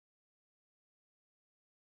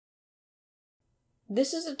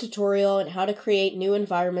This is a tutorial on how to create new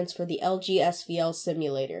environments for the LGSVL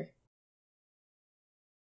Simulator.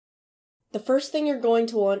 The first thing you're going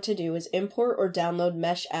to want to do is import or download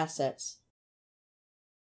mesh assets.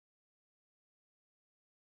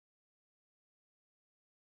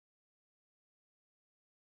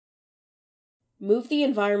 Move the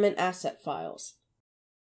environment asset files.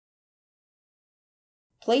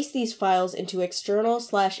 Place these files into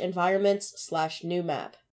external/environments/new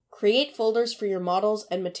map. Create folders for your models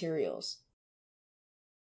and materials.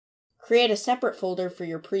 Create a separate folder for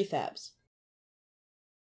your prefabs.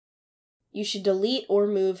 You should delete or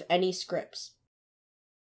move any scripts.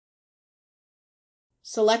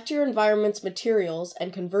 Select your environment's materials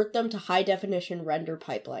and convert them to high-definition render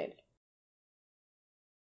pipeline.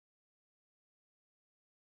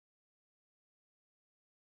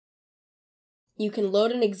 You can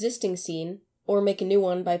load an existing scene, or make a new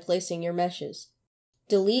one by placing your meshes.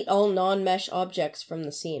 Delete all non-mesh objects from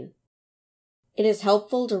the scene. It is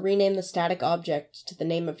helpful to rename the static object to the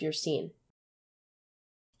name of your scene.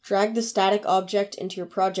 Drag the static object into your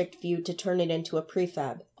project view to turn it into a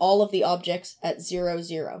prefab, all of the objects at 0,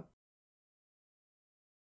 0.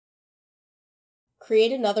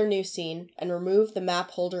 Create another new scene and remove the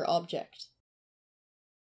map holder object.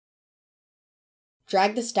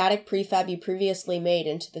 Drag the static prefab you previously made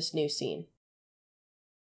into this new scene.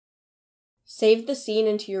 Save the scene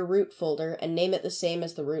into your root folder and name it the same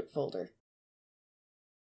as the root folder.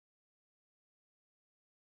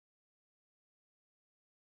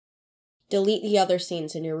 Delete the other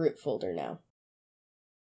scenes in your root folder now.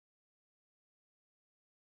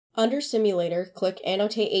 Under Simulator, click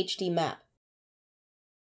Annotate HD Map.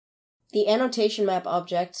 The annotation map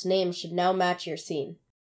object's name should now match your scene.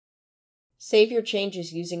 Save your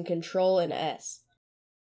changes using Ctrl and S.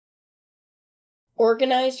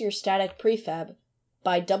 Organize your static prefab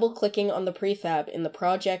by double-clicking on the prefab in the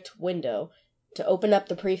project window to open up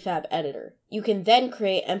the prefab editor. You can then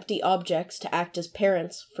create empty objects to act as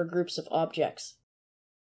parents for groups of objects.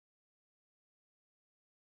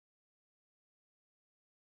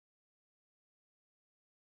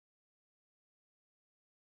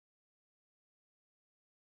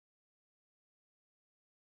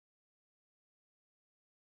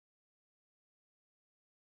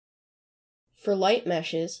 For light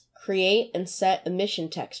meshes, create and set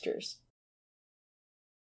emission textures.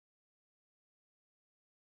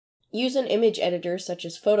 Use an image editor such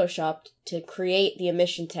as Photoshop to create the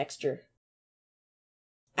emission texture.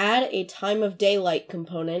 Add a time of daylight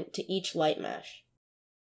component to each light mesh.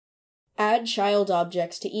 Add child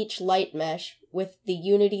objects to each light mesh with the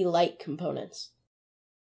Unity light components.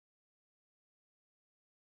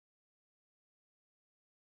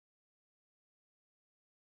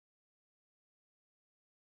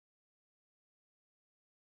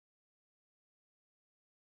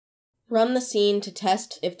 Run the scene to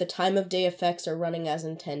test if the time of day effects are running as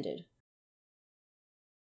intended.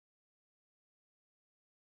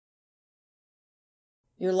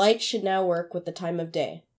 Your light should now work with the time of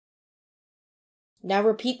day. Now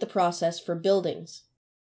repeat the process for buildings.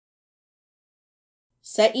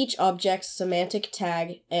 Set each object's semantic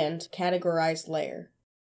tag and categorized layer.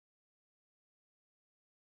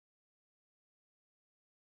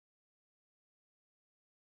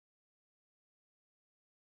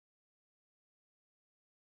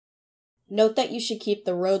 Note that you should keep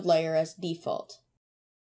the road layer as default.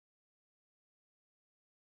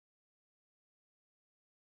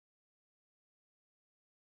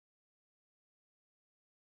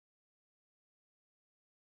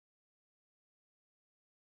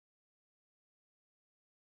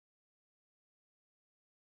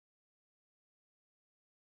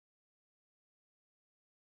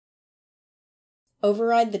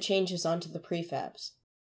 Override the changes onto the prefabs.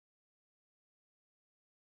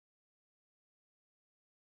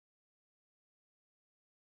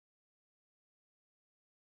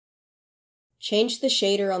 Change the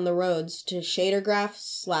shader on the roads to shader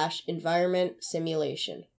graph/environment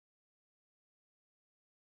simulation.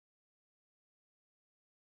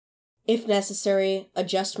 If necessary,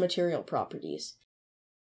 adjust material properties.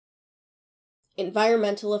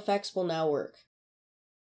 Environmental effects will now work.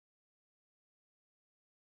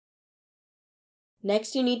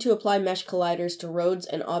 Next, you need to apply mesh colliders to roads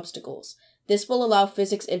and obstacles. This will allow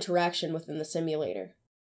physics interaction within the simulator.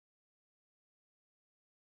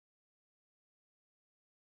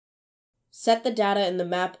 Set the data in the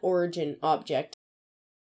MapOrigin object.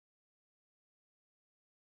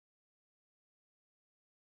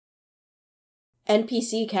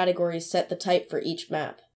 NPC categories set the type for each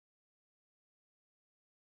map.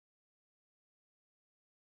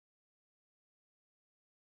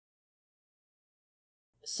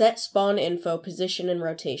 Set spawn info position and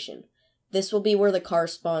rotation. This will be where the car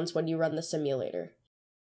spawns when you run the simulator.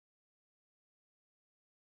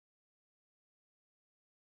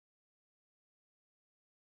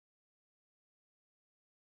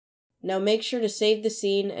 Now make sure to save the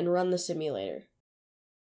scene and run the simulator.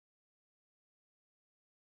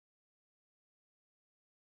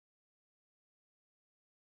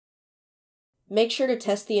 Make sure to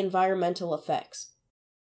test the environmental effects.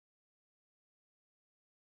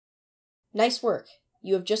 Nice work!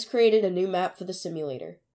 You have just created a new map for the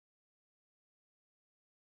simulator.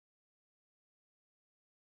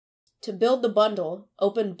 To build the bundle,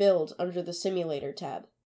 open Build under the Simulator tab.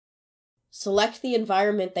 Select the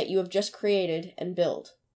environment that you have just created and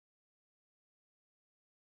build.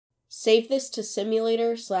 Save this to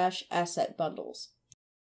simulator/asset bundles.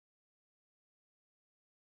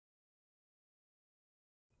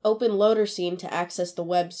 Open Loader Scene to access the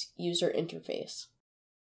web's user interface.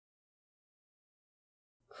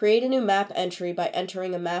 Create a new map entry by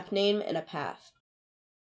entering a map name and a path.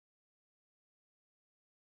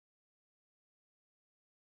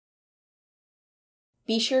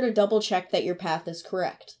 Be sure to double-check that your path is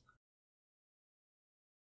correct.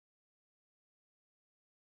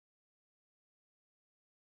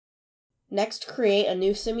 Next, create a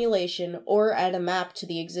new simulation or add a map to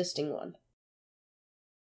the existing one.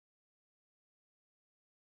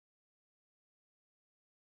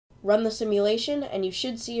 Run the simulation and you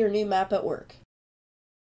should see your new map at work.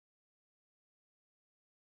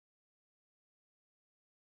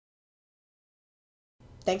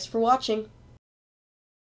 Thanks for watching.